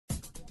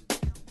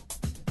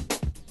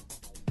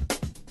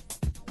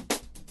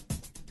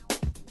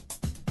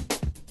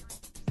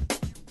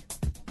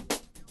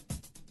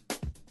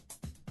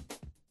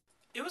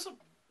was a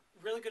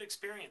really good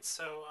experience.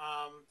 So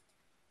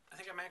I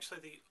think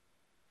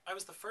I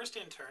was the first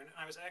intern, and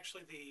I was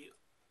actually the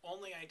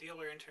only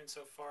Idealware intern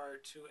so far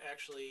to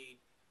actually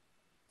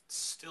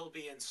still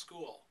be in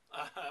school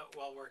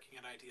while working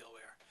at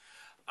Idealware.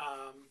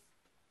 Um,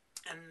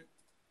 and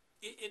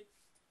it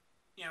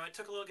it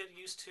took a little getting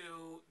used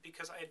to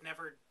because I had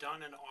never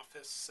done an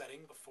office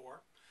setting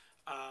before.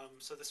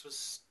 So this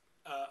was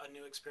a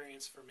new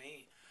experience for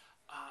me.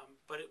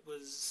 But it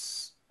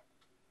was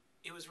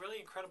really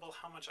incredible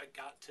how much I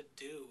got to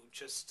do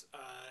just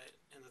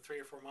in the 3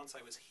 or 4 months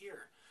I was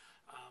here.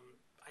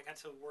 I got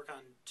to work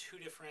on two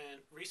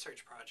different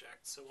research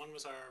projects. So one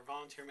was our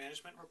volunteer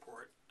management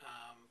report,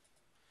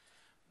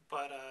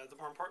 but the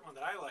more important one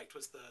that I liked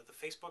was the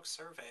Facebook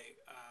survey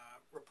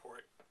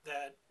report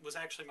that was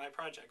actually my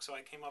project. So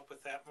I came up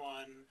with that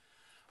one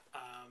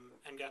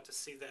and got to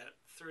see that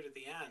through to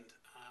the end,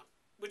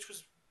 which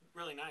was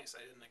really nice.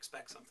 I didn't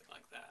expect something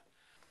like that.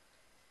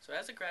 So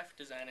as a graphic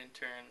design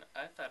intern,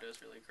 I thought it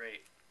was really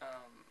great.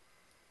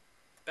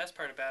 The best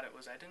part about it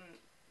was I didn't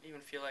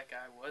even feel like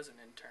I was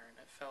an intern.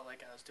 It felt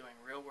like I was doing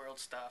real world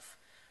stuff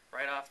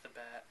right off the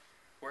bat,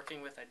 working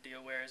with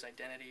Idealware's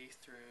identity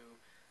through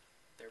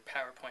their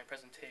PowerPoint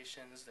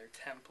presentations, their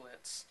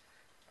templates,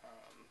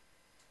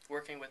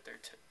 working with their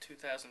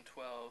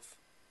 2012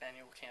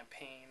 annual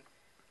campaign,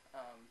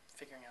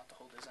 figuring out the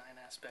whole design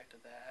aspect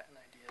of that and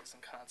ideas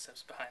and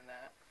concepts behind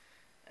that,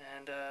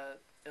 and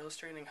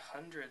illustrating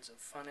hundreds of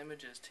fun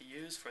images to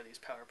use for these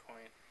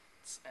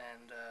PowerPoints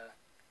and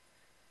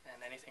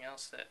anything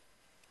else that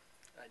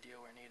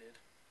Idealware needed.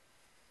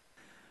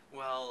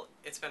 Well,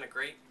 it's been a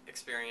great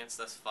experience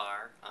thus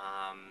far.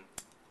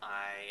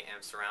 I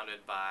am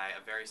surrounded by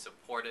a very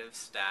supportive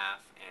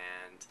staff,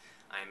 and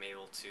I am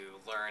able to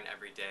learn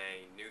every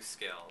day new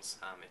skills.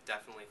 It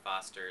definitely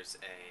fosters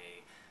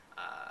a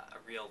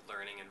real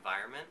learning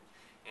environment,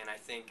 and I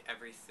think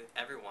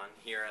everyone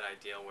here at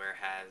Idealware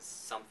has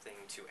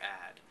something to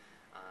add,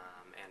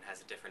 and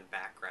has a different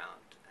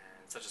background.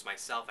 And such as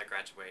myself, I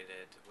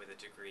graduated with a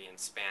degree in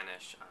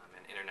Spanish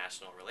and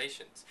international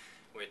relations,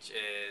 which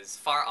is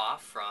far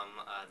off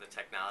from the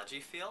technology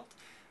field,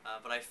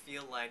 but I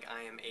feel like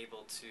I am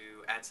able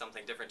to add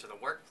something different to the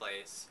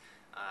workplace,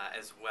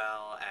 as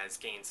well as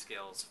gain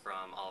skills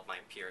from all of my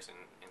peers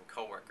and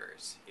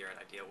coworkers here at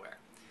Idealware.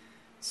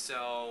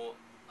 So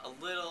a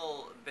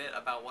little bit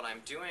about what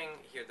I'm doing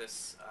here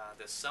this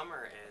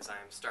summer is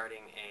I'm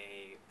starting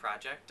a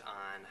project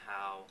on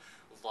how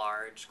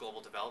large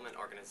global development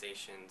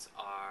organizations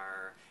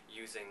are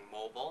using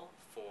mobile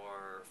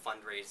for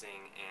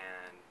fundraising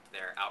and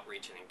their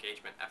outreach and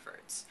engagement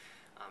efforts.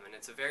 And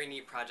it's a very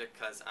neat project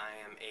because I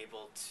am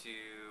able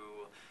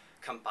to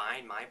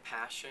combine my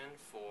passion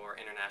for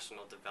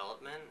international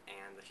development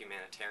and the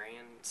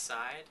humanitarian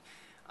side,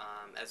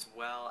 as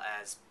well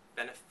as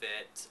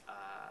benefit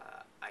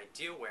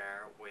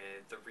Idealware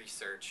with the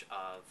research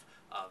of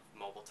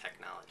mobile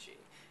technology.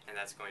 And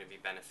that's going to be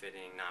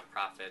benefiting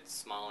nonprofits,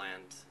 small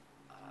and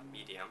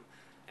medium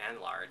and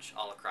large,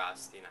 all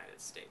across the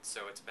United States.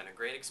 So it's been a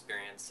great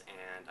experience,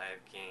 and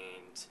I've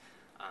gained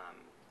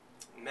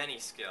many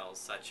skills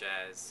such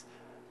as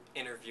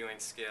interviewing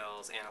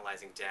skills,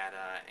 analyzing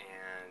data,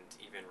 and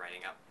even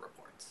writing up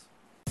reports.